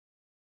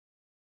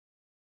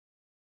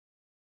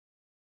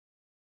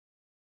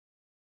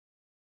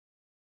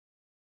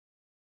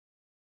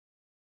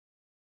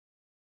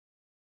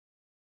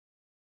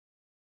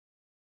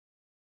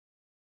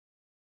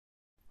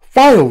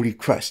File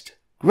request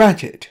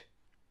granted.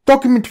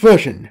 Document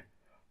version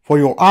for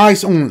your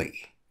eyes only.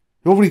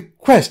 Your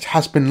request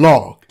has been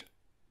logged.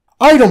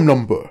 Item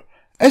number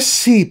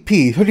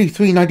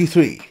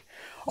SCP-3393.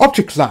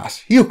 Object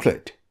class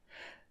Euclid.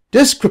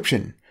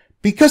 Description: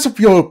 because of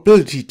your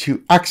ability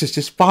to access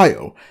this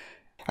file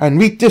and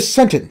read this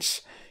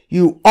sentence,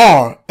 you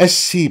are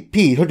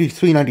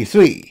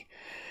SCP-3393.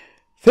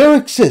 There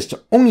exist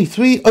only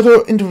 3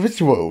 other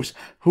individuals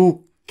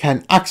who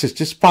can access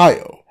this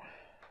file,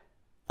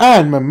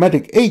 and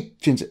memetic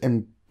agents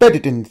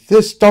embedded in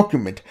this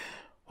document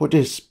will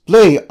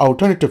display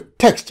alternative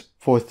text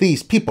for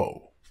these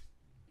people.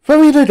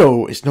 Very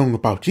little is known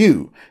about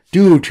you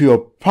due to your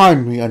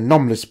primary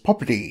anomalous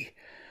property.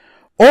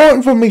 All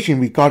information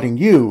regarding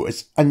you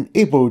is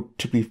unable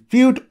to be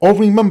viewed or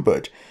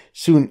remembered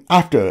soon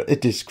after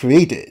it is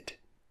created.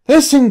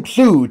 This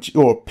includes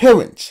your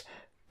appearance,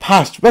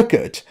 past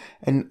records,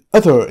 and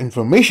other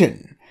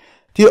information.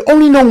 The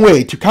only known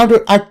way to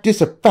counteract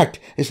this effect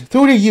is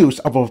through the use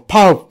of a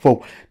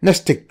powerful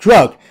nestic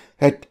drug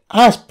that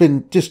has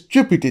been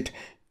distributed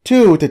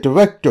to the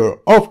Director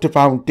of the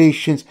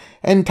Foundation's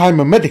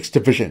Anti-Memetics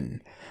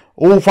Division,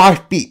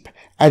 O5 Beep,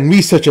 and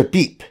Researcher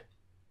Beep.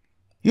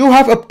 You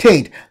have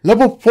obtained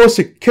Level 4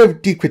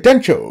 security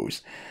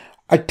credentials.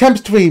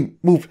 Attempts to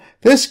remove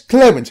this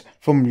clearance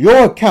from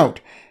your account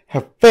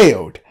have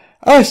failed,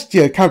 as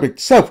the account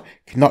itself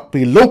cannot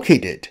be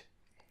located.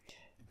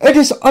 It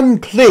is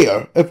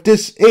unclear if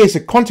this is a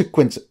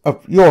consequence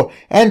of your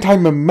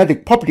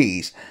anti-memetic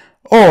properties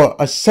or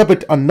a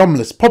separate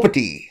anomalous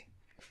property.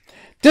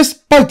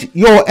 Despite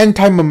your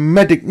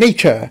anti-memetic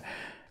nature,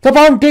 the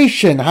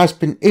Foundation has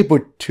been able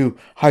to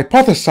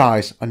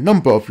hypothesize a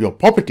number of your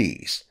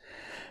properties.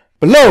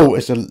 Below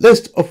is a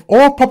list of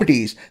all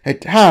properties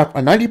that have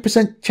a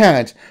 90%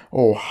 chance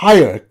or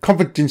higher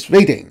confidence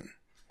rating.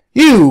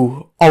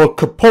 You are a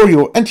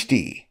corporeal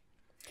entity.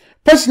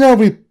 Personnel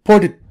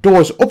reported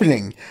doors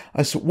opening,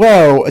 as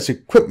well as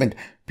equipment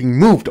being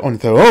moved on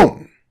their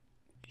own.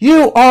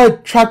 You are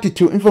attracted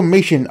to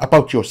information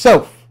about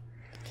yourself.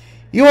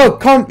 You are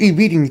currently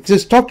reading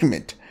this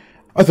document.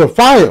 Other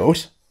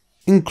files,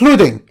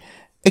 including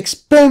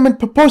experiment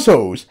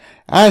proposals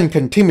and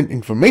containment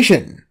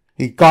information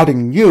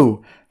regarding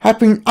you, have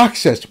been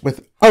accessed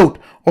without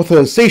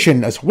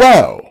authorization as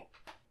well.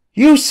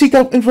 You seek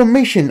out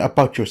information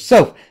about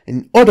yourself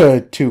in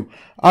order to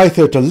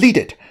either delete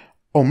it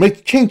or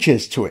make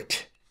changes to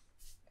it.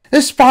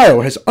 This file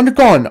has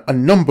undergone a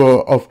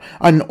number of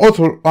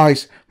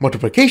unauthorized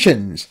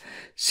modifications.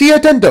 See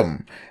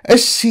Addendum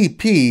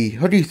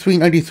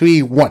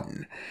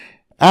SCP-3393-1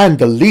 and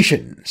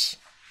deletions.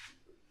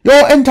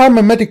 Your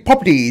anti-memetic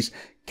properties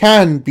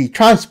can be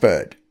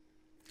transferred.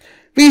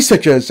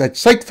 Researchers at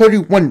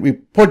Site-31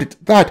 reported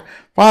that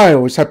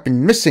files have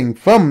been missing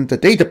from the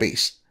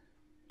database.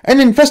 An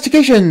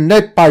investigation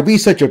led by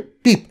Researcher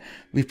Beep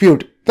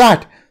revealed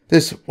that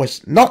this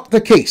was not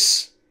the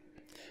case.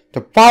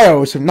 The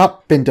files have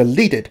not been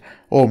deleted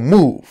or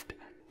moved.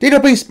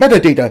 Database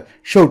metadata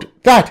showed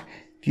that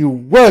you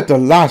were the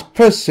last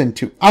person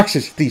to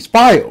access these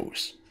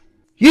files.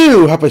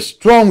 You have a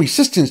strong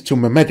resistance to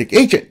memetic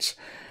agents.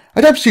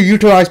 Attempts to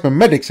utilize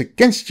memetics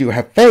against you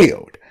have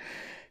failed.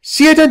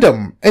 See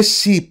Addendum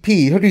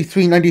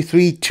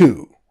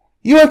SCP-3393-2.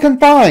 You are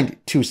confined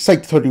to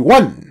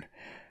Site-31.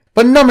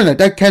 Phenomena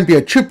that can be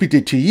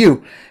attributed to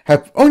you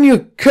have only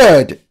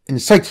occurred in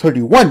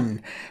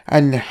Site-31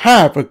 and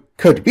have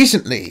occurred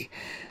recently.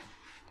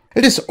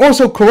 It is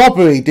also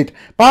corroborated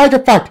by the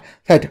fact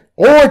that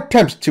all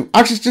attempts to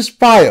access this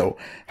file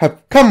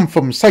have come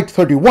from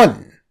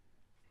Site-31.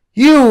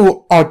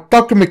 You are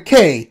Dr.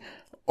 McKay,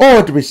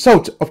 or the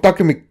result of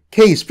Dr.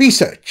 McKay's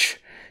research.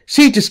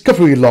 See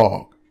Discovery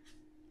Log.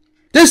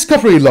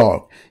 Discovery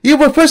Log. You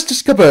were first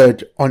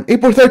discovered on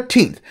April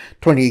 13th,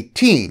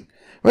 2018,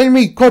 when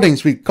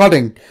recordings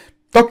regarding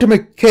Dr.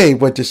 McKay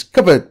were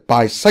discovered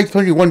by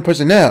Site-31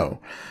 personnel,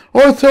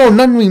 although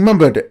none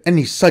remembered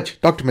any such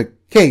Dr.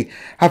 McKay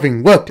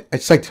having worked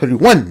at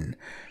Site-31.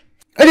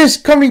 It is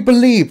currently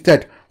believed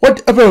that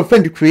whatever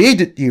event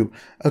created you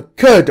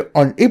occurred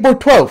on April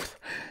 12th,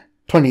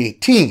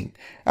 2018,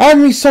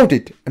 and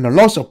resulted in a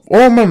loss of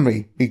all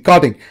memory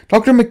regarding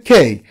Dr.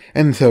 McKay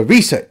and her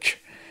research.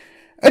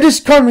 It is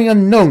currently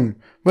unknown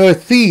where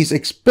these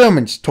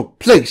experiments took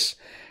place,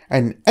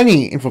 and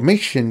any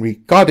information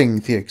regarding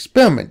the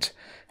experiment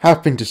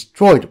have been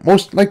destroyed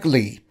most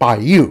likely by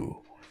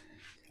you.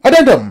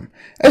 Addendum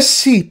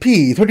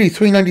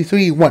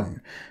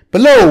SCP-3393-1.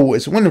 Below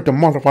is one of the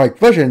modified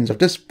versions of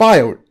this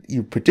file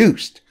you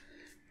produced.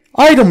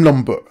 Item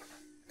number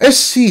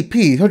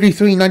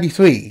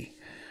SCP-3393.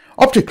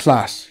 Object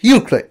class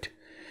Euclid.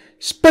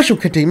 Special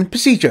containment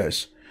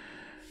procedures.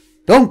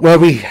 Don't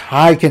worry,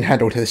 I can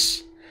handle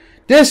this.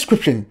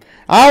 Description: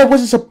 I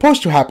wasn't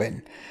supposed to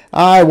happen.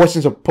 I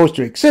wasn't supposed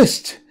to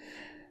exist.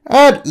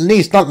 At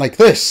least not like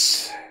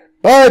this.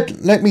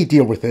 But let me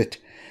deal with it.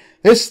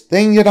 This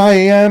thing that I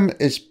am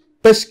is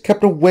best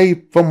kept away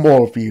from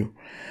more of you.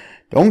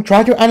 Don't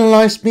try to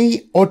analyze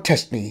me or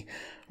test me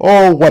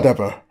or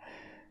whatever.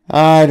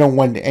 I don't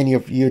want any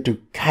of you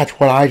to catch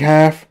what I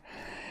have.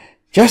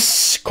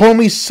 Just call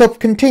me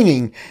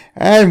self-containing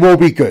and we'll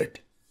be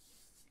good.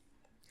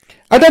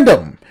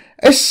 Addendum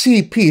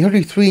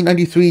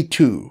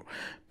SCP-3393-2.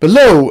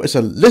 Below is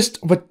a list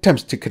of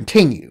attempts to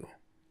contain you.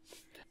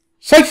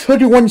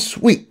 Site-31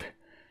 sweep.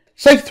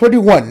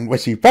 Site-31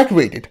 was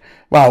evacuated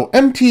while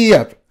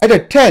MTF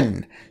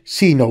Edit-10,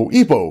 See No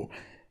Evil,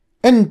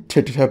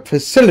 entered the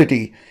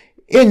facility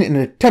in an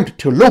attempt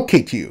to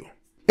locate you.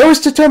 It was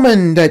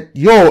determined that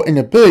your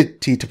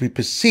inability to be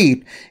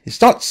perceived is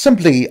not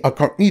simply a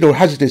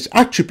cognitohazardous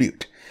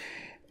attribute.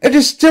 It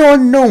is still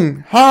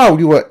unknown how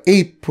you were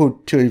able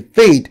to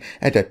evade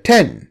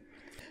Edit-10.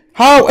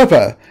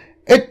 However,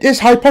 it is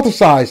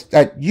hypothesized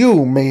that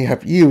you may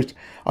have used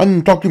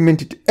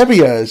undocumented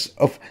areas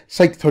of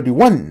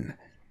Site-31.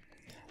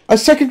 A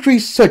secondary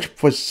search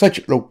for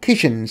such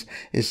locations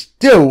is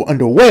still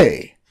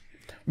underway.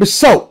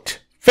 Result: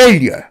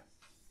 failure.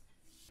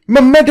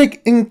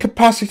 Memetic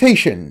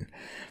incapacitation.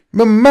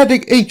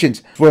 Memetic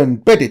agents were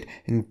embedded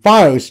in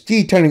files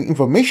detailing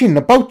information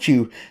about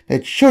you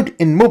that should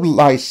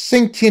immobilize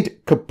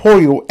sentient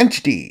corporeal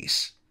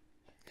entities.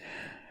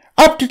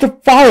 After the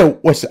file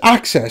was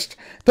accessed,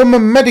 the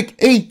memetic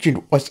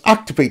agent was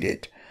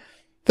activated.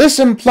 This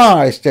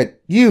implies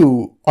that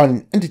you are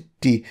an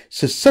entity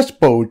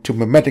susceptible to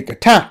memetic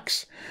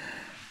attacks.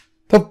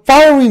 The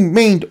file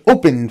remained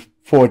open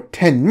for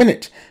 10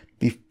 minutes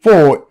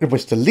before it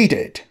was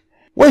deleted,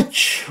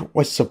 which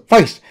was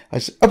sufficed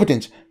as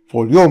evidence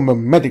for your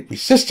memetic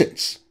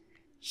resistance.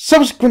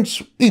 Subsequent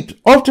sweeps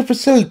of the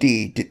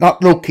facility did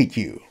not locate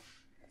you.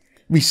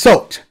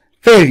 Result: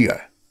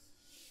 failure.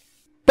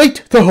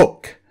 Bait the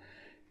hook.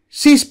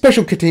 See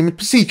Special Containment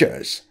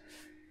Procedures.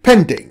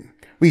 Pending.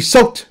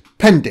 Result: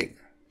 pending.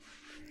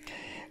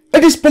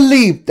 It is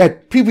believed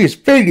that previous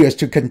failures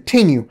to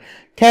contain you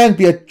can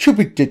be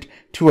attributed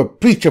to a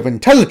breach of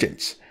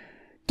intelligence.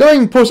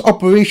 During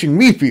post-operation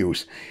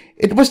reviews,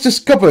 it was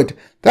discovered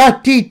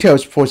that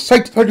details for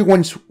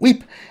Site-31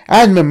 sweep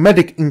and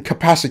memetic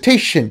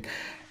incapacitation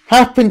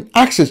have been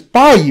accessed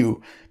by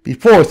you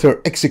before their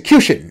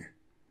execution.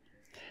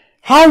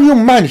 How you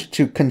managed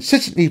to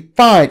consistently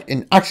find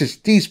and access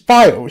these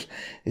files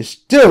is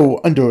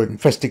still under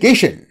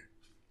investigation.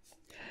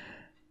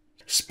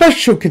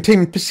 Special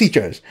Containment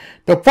Procedures.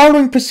 The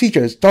following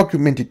procedures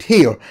documented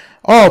here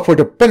are for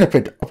the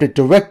benefit of the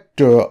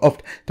Director of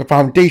the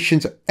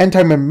Foundation's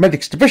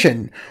Anti-Memetics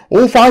Division,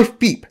 O5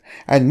 Beep,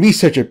 and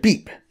Researcher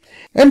Beep.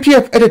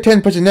 MTF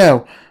Edit-10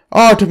 personnel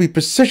are to be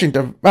positioned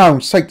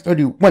around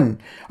Site-31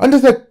 under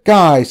the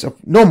guise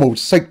of normal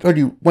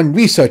Site-31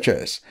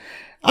 researchers.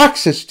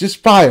 Access to this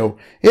file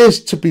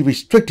is to be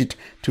restricted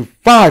to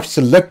 5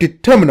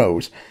 selected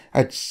terminals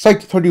at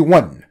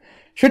Site-31.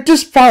 Should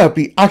this file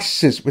be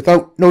accessed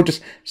without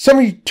notice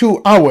 72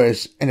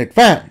 hours in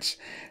advance,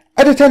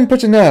 Edit-10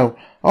 personnel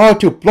are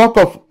to block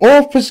off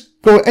all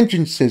physical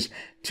entrances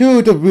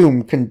to the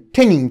room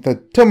containing the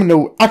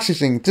terminal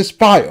accessing this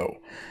file.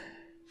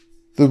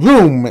 The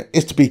room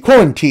is to be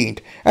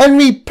quarantined and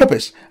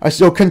repurposed as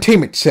your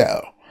containment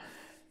cell.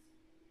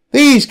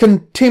 These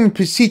containment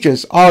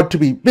procedures are to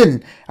be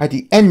written at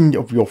the end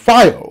of your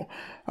file,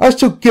 as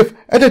to give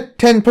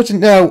Edit-10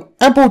 personnel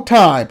ample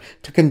time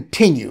to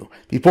continue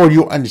before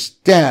you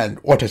understand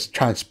what has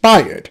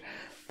transpired,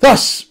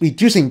 thus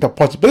reducing the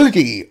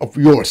possibility of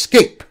your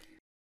escape.